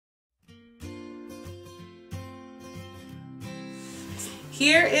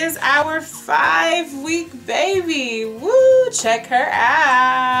Here is our 5-week baby. Woo! Check her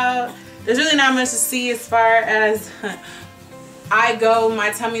out. There's really not much to see as far as I go.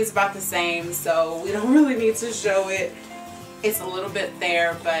 My tummy is about the same, so we don't really need to show it. It's a little bit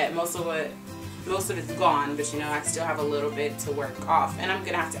there, but most of it's gone. But you know, I still have a little bit to work off, and I'm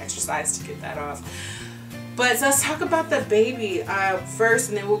gonna have to exercise to get that off. But so let's talk about the baby first,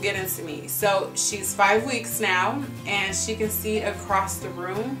 and then we'll get into me. So she's 5 weeks now, and she can see across the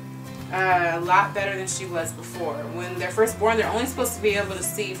room a lot better than she was before. When they're first born, they're only supposed to be able to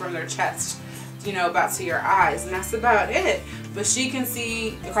see from their chest, you know, about to your eyes, and that's about it. But she can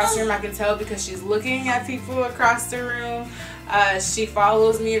see across the room. I can tell because she's looking at people across the room. She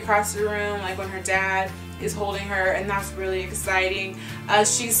follows me across the room, like when her dad is holding her, and that's really exciting.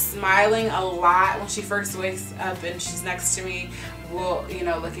 She's smiling a lot when she first wakes up and she's next to me. We'll, you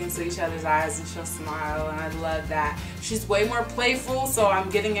know, look into each other's eyes and she'll smile, and I love that. She's way more playful, so I'm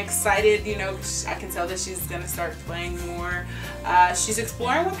getting excited, you know, I can tell that she's gonna start playing more. She's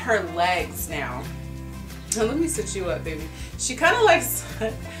exploring with her legs now. Let me sit you up, baby. She kind of likes,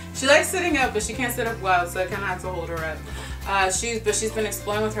 she likes sitting up, but she can't sit up well, so I kind of have to hold her up. She's been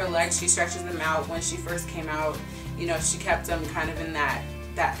exploring with her legs. She stretches them out. When she first came out, you know, she kept them kind of in that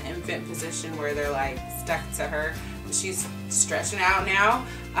infant position where they're like stuck to her. But she's stretching out now.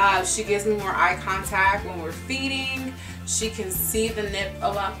 She gives me more eye contact when we're feeding. She can see the nip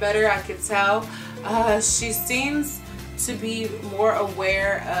a lot better, I could tell. She seems to be more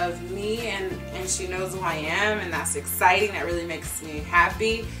aware of me, and she knows who I am, and that's exciting. That really makes me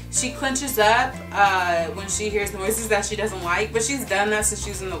happy. She clenches up when she hears noises that she doesn't like, but she's done that since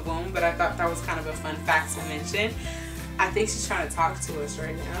she's in the womb. But I thought that was kind of a fun fact to mention. I think she's trying to talk to us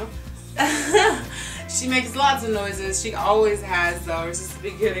right now. She makes lots of noises. She always has, though. It's just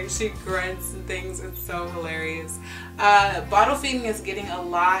the beginning. She grunts and things. It's so hilarious. Bottle feeding is getting a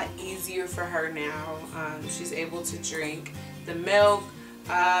lot easier for her now. She's able to drink the milk.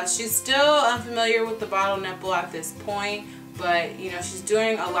 She's still unfamiliar with the bottle nipple at this point, but you know, she's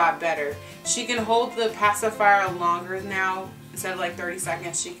doing a lot better. She can hold the pacifier longer now. Instead of like 30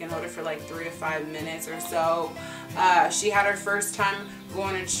 seconds, she can hold it for like 3 to 5 minutes or so. She had her first time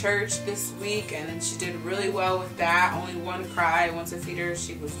going to church this week, and she did really well with that. Only one cry. I went to feed her.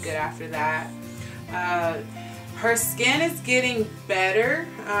 She was good after that. Her skin is getting better.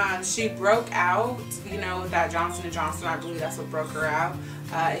 She broke out, you know, with that Johnson & Johnson. I believe that's what broke her out.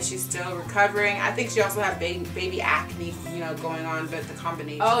 And she's still recovering. I think she also had baby acne, you know, going on, but the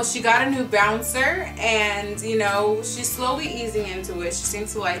combination. Oh, she got a new bouncer, and you know, she's slowly easing into it. She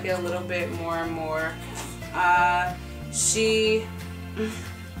seems to like it a little bit more and more. She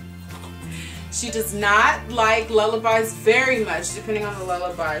does not like lullabies very much, depending on the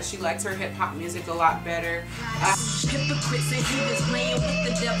lullaby. She likes her hip-hop music a lot better. Hypocrites and heathens playing with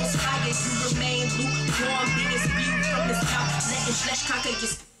the devil's fire. You remain lukewarm, being spewed from his mouth, letting flesh conquer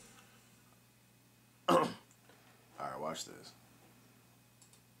your... Alright, watch this.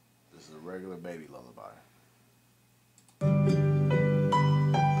 This is a regular baby lullaby.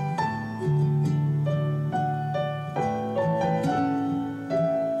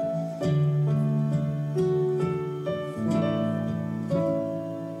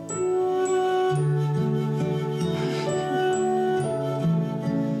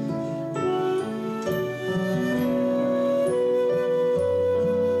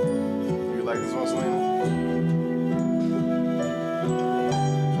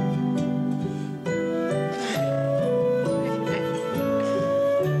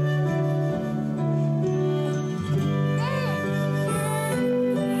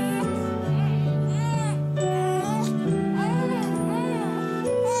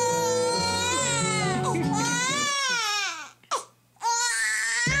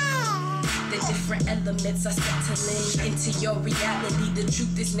 Elements are settling into your reality. The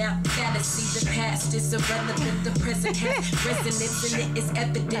truth is now fantasy. The past is irrelevant. The present has resonance, and it is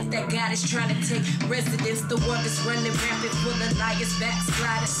evident that God is trying to take residence. The world is running rampant, full of liars,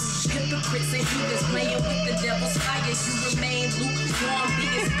 backsliders, hypocrites and heathens playing with the devil's fire. You remain lukewarm,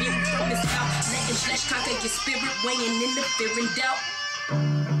 being spewed from his mouth, letting flesh conquer your spirit, weighing in the fear and doubt.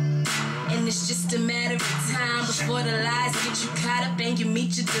 And it's just a matter of time before the lies get you caught up and you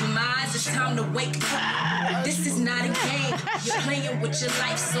meet your demise. It's time to wake up. This is not a game. You're playing with your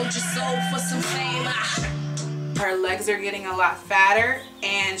life, sold your soul for some fame. Her legs are getting a lot fatter,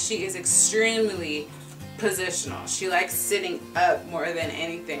 and she is extremely positional. She likes sitting up more than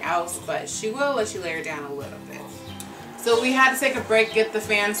anything else, but she will let you lay her down a little bit. So we had to take a break, get the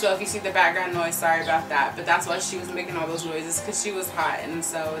fan, so if you see the background noise, sorry about that. But that's why she was making all those noises, because she was hot, and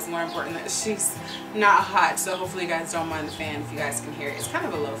so it's more important that she's not hot. So hopefully you guys don't mind the fan if you guys can hear it. It's kind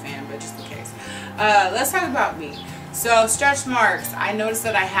of a low fan, but just in case. Let's talk about me. So stretch marks, I noticed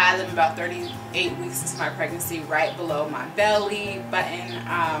that I had them about 38 weeks into my pregnancy, right below my belly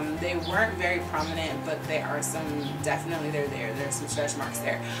button. They weren't very prominent, but they are definitely they're there. There's some stretch marks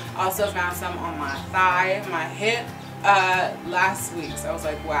there. Also found some on my thigh, my hip, last week. So I was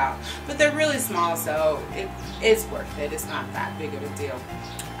like, wow. But they're really small, so it's worth it. It's not that big of a deal.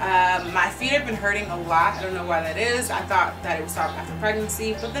 My feet have been hurting a lot. I don't know why that is. I thought that it would stop after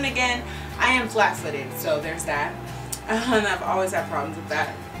pregnancy, but then again, I am flat-footed, so there's that. And I've always had problems with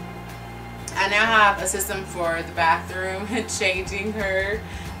that. I now have a system for the bathroom and changing her.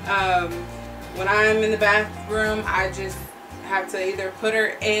 When I'm in the bathroom, I just have to either put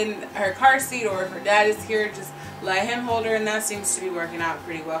her in her car seat, or if her dad is here, just let him hold her, and that seems to be working out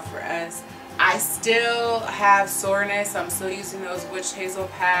pretty well for us. I still have soreness. I'm still using those witch hazel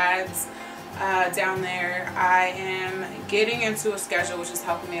pads down there. I am getting into a schedule, which is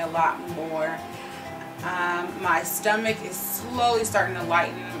helping me a lot more. My stomach is slowly starting to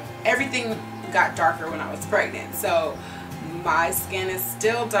lighten. Everything got darker when I was pregnant, so my skin is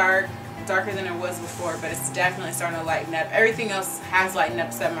still darker than it was before, but it's definitely starting to lighten up. Everything else has lightened up,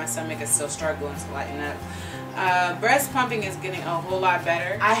 except my stomach is still struggling to lighten up. Breast pumping is getting a whole lot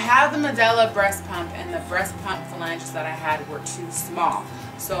better. I have the Medela breast pump, and the breast pump phalanges that I had were too small.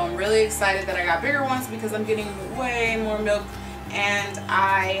 So I'm really excited that I got bigger ones, because I'm getting way more milk, and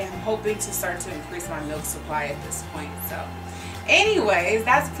I am hoping to start to increase my milk supply at this point. So anyways,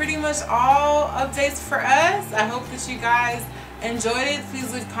 that's pretty much all updates for us. I hope that you guys enjoyed it.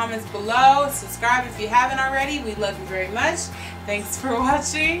 Please leave comments below. Subscribe if you haven't already. We love you very much. Thanks for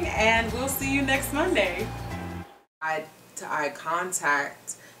watching, and we'll see you next Monday. Eye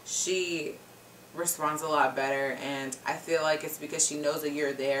contact, she responds a lot better, and I feel like it's because she knows that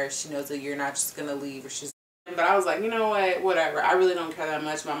you're there. She knows that you're not just gonna leave, or she's. But I was like, you know what, whatever. I really don't care that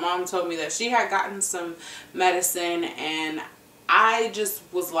much. My mom told me that she had gotten some medicine, and I just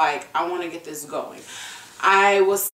was like, I want to get this going. I was